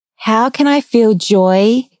How can I feel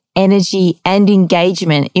joy, energy, and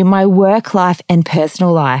engagement in my work life and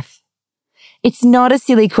personal life? It's not a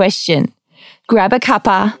silly question. Grab a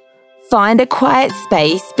cuppa, find a quiet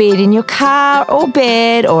space, be it in your car or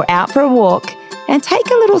bed or out for a walk, and take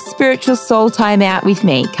a little spiritual soul time out with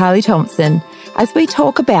me, Carly Thompson, as we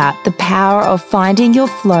talk about the power of finding your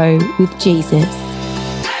flow with Jesus.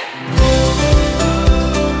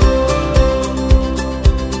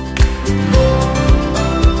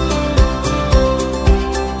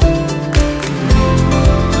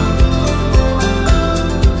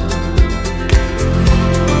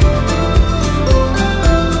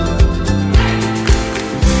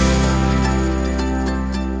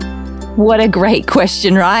 What a great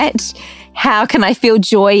question, right? How can I feel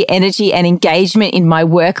joy, energy, and engagement in my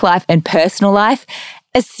work life and personal life,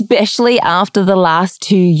 especially after the last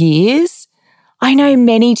 2 years? I know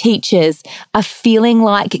many teachers are feeling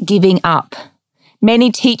like giving up.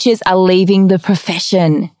 Many teachers are leaving the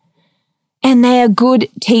profession. And they are good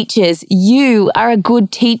teachers. You are a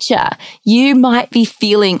good teacher. You might be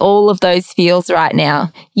feeling all of those feels right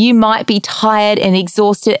now. You might be tired and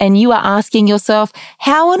exhausted, and you are asking yourself,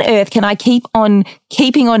 how on earth can I keep on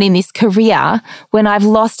keeping on in this career when I've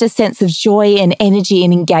lost a sense of joy and energy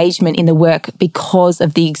and engagement in the work because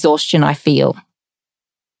of the exhaustion I feel?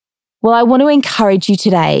 Well, I want to encourage you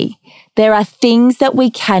today. There are things that we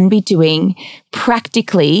can be doing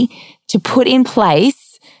practically to put in place,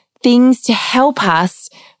 things to help us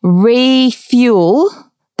refuel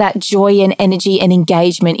that joy and energy and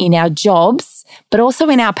engagement in our jobs, but also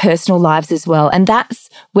in our personal lives as well. And that's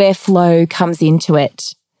where flow comes into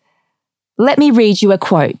it. Let me read you a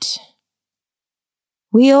quote.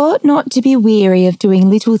 "We ought not to be weary of doing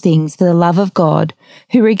little things for the love of God,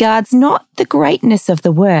 who regards not the greatness of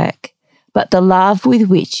the work, but the love with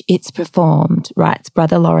which it's performed," writes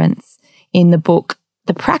Brother Lawrence in the book,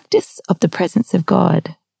 The Practice of the Presence of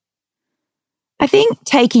God. I think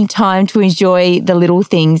taking time to enjoy the little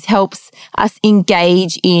things helps us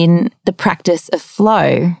engage in the practice of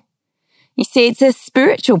flow. You see, it's a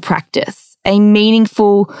spiritual practice, a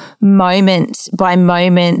meaningful moment by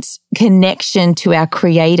moment connection to our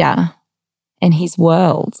Creator and His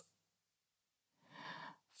world.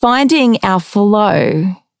 Finding our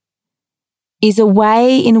flow is a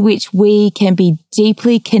way in which we can be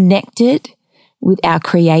deeply connected with our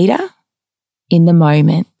Creator in the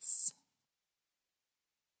moment.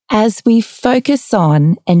 As we focus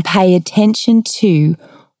on and pay attention to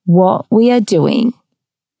what we are doing,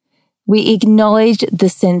 we acknowledge the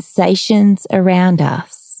sensations around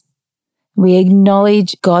us. We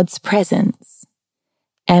acknowledge God's presence,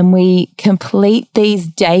 and we complete these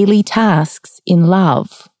daily tasks in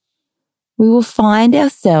love. We will find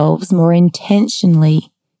ourselves more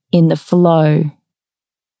intentionally in the flow.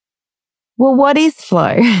 Well, what is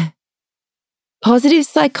flow? Positive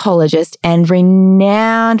psychologist and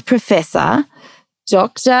renowned professor,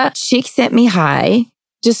 Dr. Csikszentmihalyi,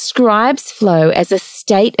 describes flow as a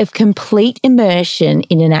state of complete immersion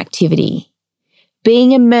in an activity.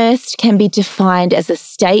 Being immersed can be defined as a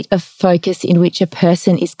state of focus in which a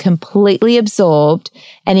person is completely absorbed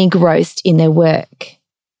and engrossed in their work.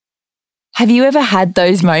 Have you ever had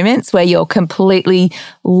those moments where you're completely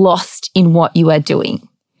lost in what you are doing?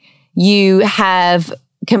 You have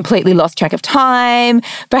completely lost track of time.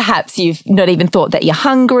 Perhaps you've not even thought that you're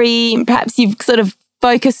hungry. Perhaps you've sort of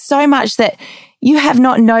focused so much that you have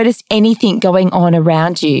not noticed anything going on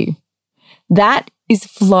around you. That is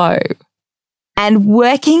flow. And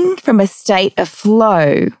working from a state of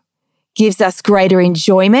flow gives us greater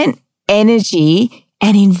enjoyment, energy,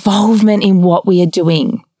 and involvement in what we are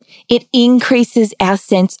doing. It increases our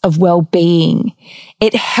sense of well-being.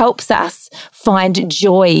 It helps us find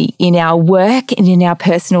joy in our work and in our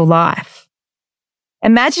personal life.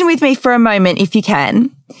 Imagine with me for a moment, if you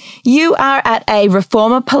can, you are at a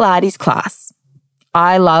reformer Pilates class.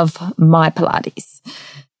 I love my Pilates.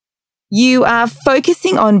 You are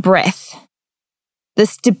focusing on breath, the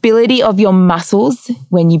stability of your muscles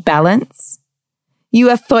when you balance. You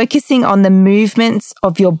are focusing on the movements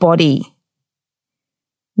of your body.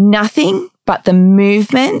 Nothing but the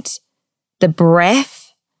movement, the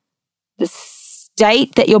breath, the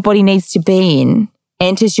state that your body needs to be in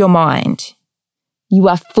enters your mind. You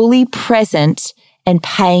are fully present and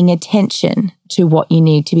paying attention to what you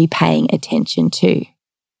need to be paying attention to.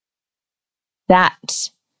 That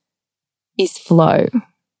is flow.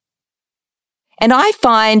 And I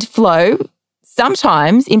find flow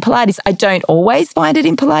sometimes in Pilates. I don't always find it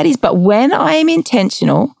in Pilates, but when I am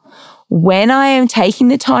intentional, when I am taking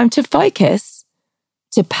the time to focus,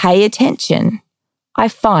 to pay attention, I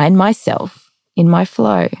find myself in my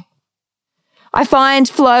flow. I find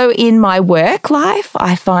flow in my work life.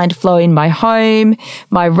 I find flow in my home,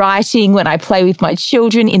 my writing, when I play with my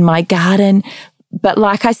children, in my garden. But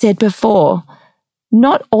like I said before,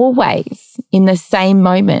 not always in the same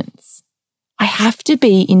moments. I have to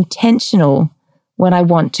be intentional when I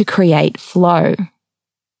want to create flow.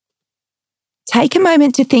 Take a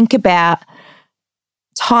moment to think about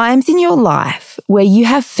times in your life where you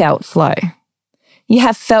have felt flow. You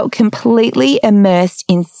have felt completely immersed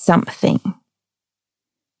in something.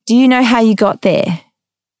 Do you know how you got there?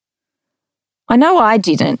 I know I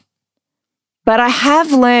didn't, but I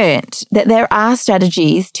have learnt that there are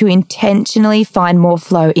strategies to intentionally find more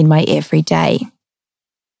flow in my everyday.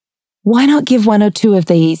 Why not give one or two of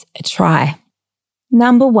these a try?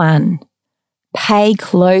 Number 1, pay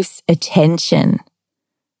close attention.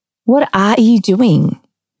 What are you doing?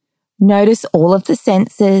 Notice all of the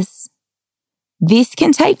senses. This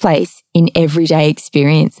can take place in everyday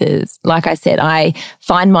experiences. Like I said, I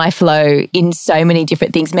find my flow in so many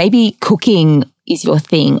different things. Maybe cooking is your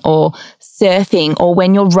thing, or surfing, or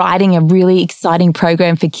when you're writing a really exciting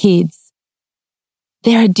program for kids.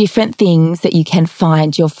 There are different things that you can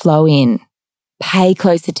find your flow in. Pay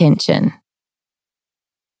close attention.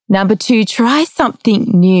 Number 2, try something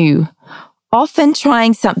new. Often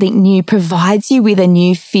trying something new provides you with a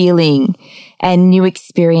new feeling and new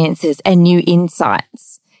experiences and new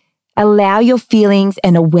insights. Allow your feelings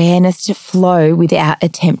and awareness to flow without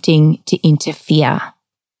attempting to interfere.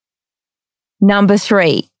 Number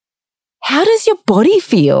 3, how does your body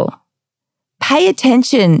feel? Pay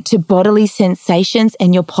attention to bodily sensations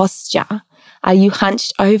and your posture. Are you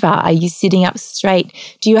hunched over? Are you sitting up straight?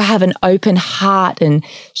 Do you have an open heart and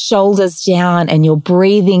shoulders down and you're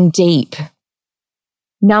breathing deep?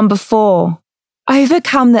 Number 4,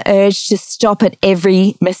 overcome the urge to stop at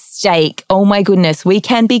every mistake. Oh my goodness, we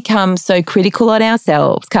can become so critical on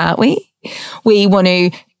ourselves, can't we? We want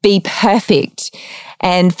to be perfect.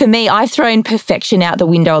 And for me, I've thrown perfection out the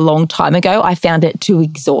window a long time ago. I found it too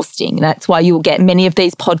exhausting. That's why you'll get many of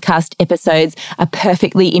these podcast episodes are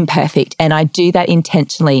perfectly imperfect. And I do that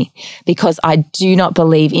intentionally because I do not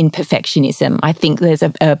believe in perfectionism. I think there's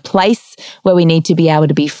a place where we need to be able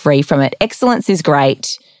to be free from it. Excellence is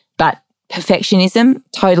great, but perfectionism,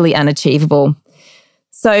 totally unachievable.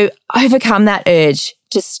 So overcome that urge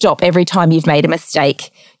to stop every time you've made a mistake.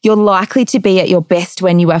 You're likely to be at your best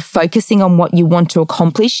when you are focusing on what you want to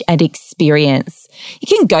accomplish and experience. You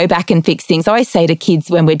can go back and fix things. I always say to kids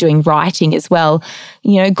when we're doing writing as well,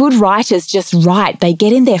 good writers just write. They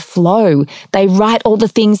get in their flow. They write all the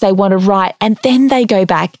things they want to write, and then they go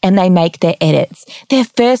back and they make their edits. Their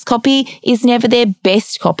first copy is never their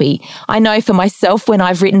best copy. I know for myself, when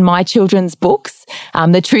I've written my children's books,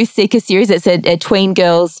 the Truth Seeker series, it's a tween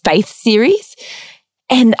girls faith series.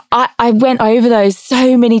 And I went over those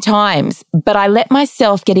so many times, but I let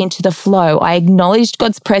myself get into the flow. I acknowledged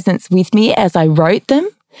God's presence with me as I wrote them,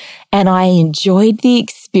 and I enjoyed the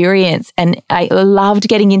experience, and I loved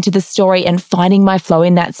getting into the story and finding my flow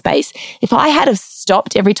in that space. If I had have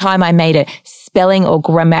stopped every time I made a spelling or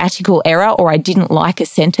grammatical error, or I didn't like a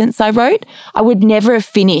sentence I wrote, I would never have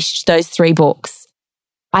finished those 3 books.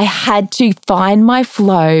 I had to find my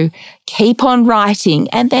flow, keep on writing,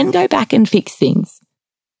 and then go back and fix things.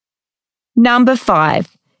 Number 5,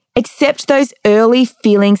 accept those early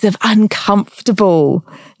feelings of uncomfortable.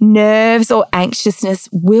 Nerves or anxiousness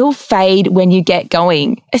will fade when you get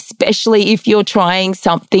going, especially if you're trying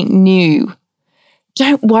something new.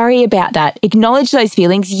 Don't worry about that. Acknowledge those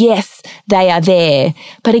feelings. Yes, they are there,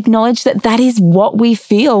 but acknowledge that that is what we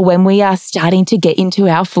feel when we are starting to get into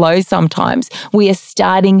our flow sometimes. We are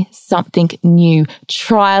starting something new,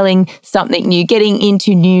 trialing something new, getting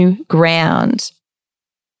into new ground.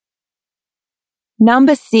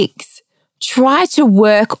 Number 6, try to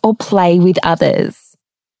work or play with others.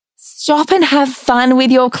 Stop and have fun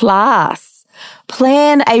with your class.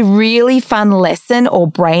 Plan a really fun lesson or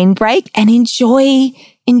brain break and enjoy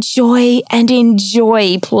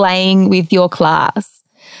playing with your class.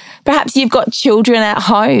 Perhaps you've got children at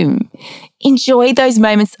home. Enjoy those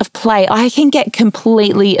moments of play. I can get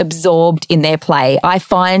completely absorbed in their play. I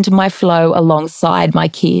find my flow alongside my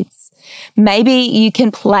kids. Maybe you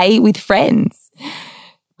can play with friends.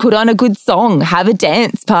 Put on a good song, have a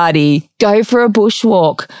dance party, go for a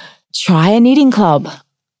bushwalk, try a knitting club.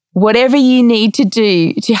 Whatever you need to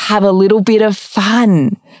do to have a little bit of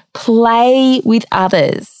fun, play with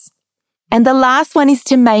others. And the last one is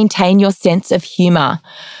to maintain your sense of humor.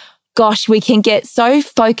 Gosh, we can get so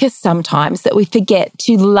focused sometimes that we forget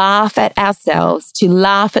to laugh at ourselves, to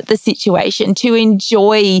laugh at the situation, to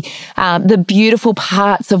enjoy the beautiful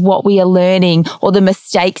parts of what we are learning or the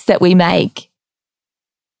mistakes that we make.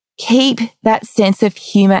 Keep that sense of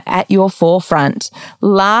humor at your forefront.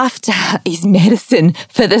 Laughter is medicine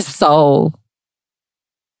for the soul.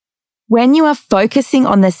 When you are focusing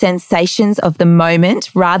on the sensations of the moment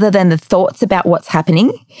rather than the thoughts about what's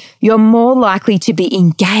happening, you're more likely to be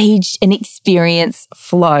engaged and experience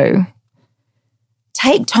flow.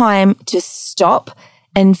 Take time to stop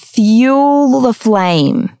and fuel the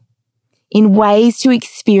flame in ways to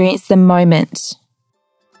experience the moment.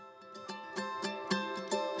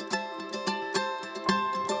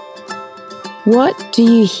 What do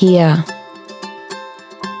you hear?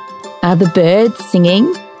 Are the birds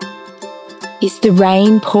singing? Is the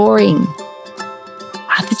rain pouring?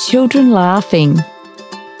 Are the children laughing?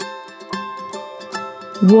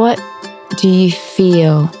 What do you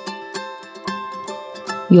feel?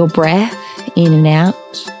 Your breath in and out?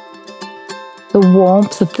 The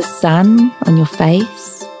warmth of the sun on your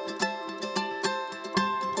face?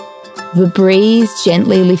 The breeze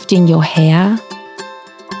gently lifting your hair?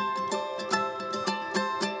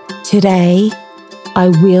 Today, I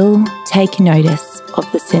will take notice of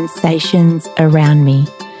the sensations around me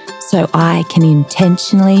so I can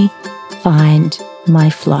intentionally find my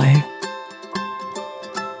flow.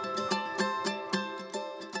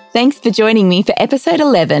 Thanks for joining me for episode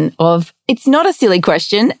 11 of It's Not a Silly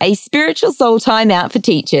Question, a spiritual soul timeout for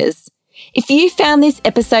teachers. If you found this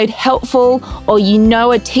episode helpful or you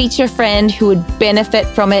know a teacher friend who would benefit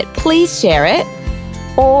from it, please share it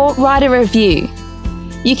or write a review.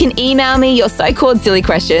 You can email me your so-called silly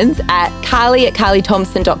questions at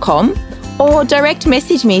carly@carlythompson.com or direct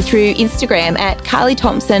message me through Instagram at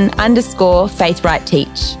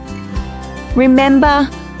carlythompson_faithrightteach. Remember,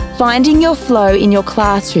 finding your flow in your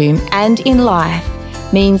classroom and in life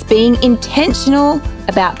means being intentional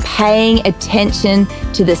about paying attention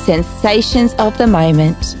to the sensations of the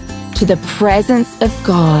moment, to the presence of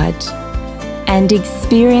God, and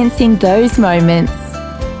experiencing those moments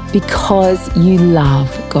because you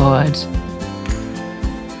love God.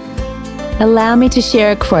 Allow me to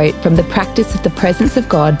share a quote from The Practice of the Presence of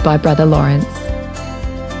God by Brother Lawrence.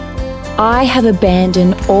 I have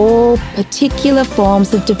abandoned all particular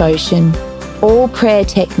forms of devotion, all prayer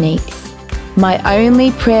techniques. My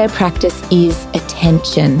only prayer practice is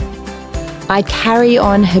attention. I carry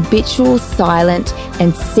on habitual, silent,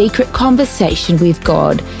 and secret conversation with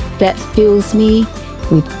God that fills me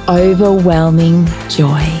with overwhelming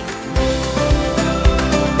joy.